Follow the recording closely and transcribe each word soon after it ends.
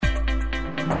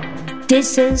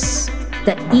This is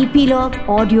the Epilogue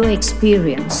audio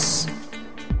experience.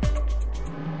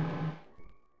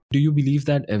 Do you believe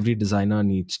that every designer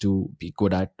needs to be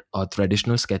good at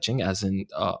traditional sketching, as in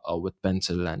with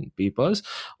pencil and papers,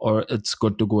 or it's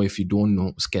good to go if you don't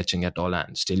know sketching at all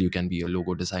and still you can be a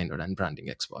logo designer and branding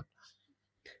expert?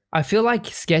 I feel like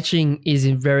sketching is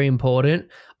very important.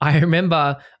 I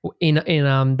remember in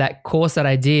that course that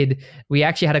I did, we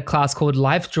actually had a class called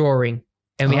life drawing,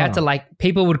 and we had to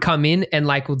people would come in and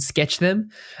would sketch them,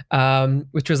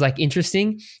 which was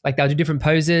interesting. They'll do different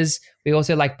poses. We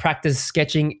also practice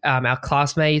sketching our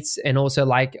classmates and also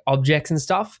objects and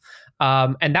stuff.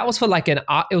 And that was for an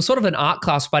art. It was sort of an art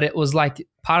class, but it was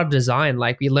part of design.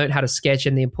 We learned how to sketch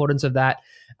and the importance of that.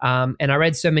 And I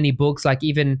read so many books,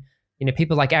 even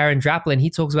people like Aaron Draplin.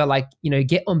 He talks about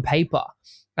get on paper,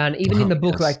 and even in the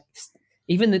book, yes.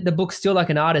 Even the book Still Like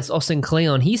an Artist, Austin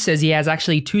Kleon, he says he has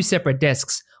actually two separate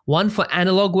desks, one for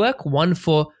analog work, one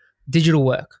for digital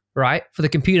work, right? For the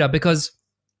computer, because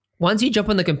once you jump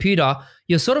on the computer,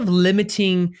 you're sort of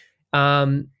limiting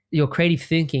your creative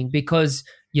thinking, because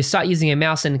you start using a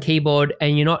mouse and a keyboard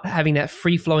and you're not having that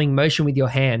free-flowing motion with your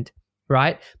hand,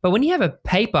 right? But when you have a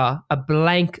paper, a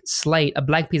blank slate, a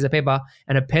blank piece of paper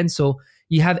and a pencil,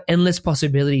 you have endless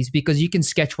possibilities because you can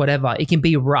sketch whatever. It can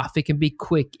be rough, it can be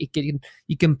quick,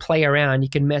 you can play around, you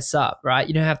can mess up, right?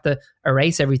 You don't have to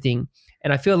erase everything.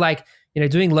 And I feel like,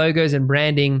 doing logos and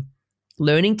branding,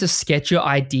 learning to sketch your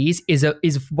ideas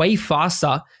is way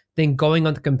faster than going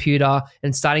on the computer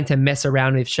and starting to mess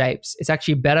around with shapes. It's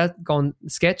actually better go on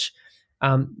sketch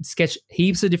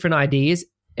heaps of different ideas,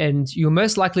 and you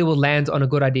most likely will land on a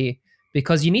good idea,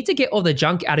 because you need to get all the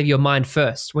junk out of your mind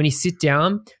first. When you sit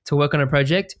down to work on a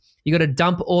project, you got to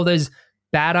dump all those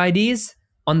bad ideas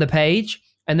on the page.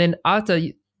 And then after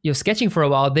you're sketching for a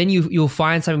while, then you'll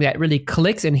find something that really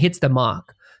clicks and hits the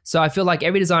mark. So I feel like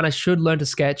every designer should learn to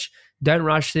sketch. Don't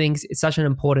rush things. It's such an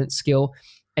important skill.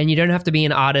 And you don't have to be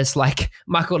an artist like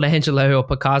Michelangelo or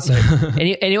Picasso.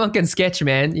 Anyone can sketch,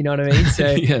 man. You know what I mean?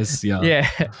 So, Yes, yeah.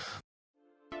 Yeah.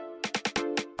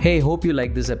 Hey, hope you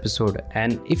like this episode.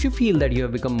 And if you feel that you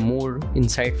have become more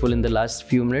insightful in the last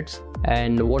few minutes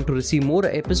and want to receive more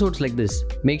episodes like this,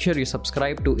 make sure you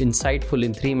subscribe to Insightful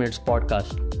in 3 Minutes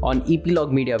podcast on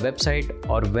Epilogue Media website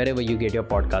or wherever you get your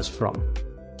podcast from.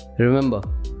 Remember,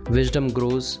 wisdom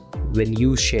grows when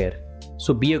you share.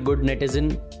 So be a good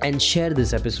netizen and share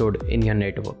this episode in your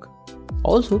network.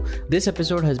 Also, this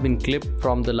episode has been clipped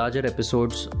from the larger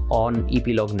episodes on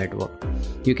Epilogue Network.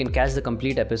 You can catch the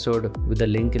complete episode with the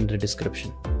link in the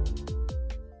description.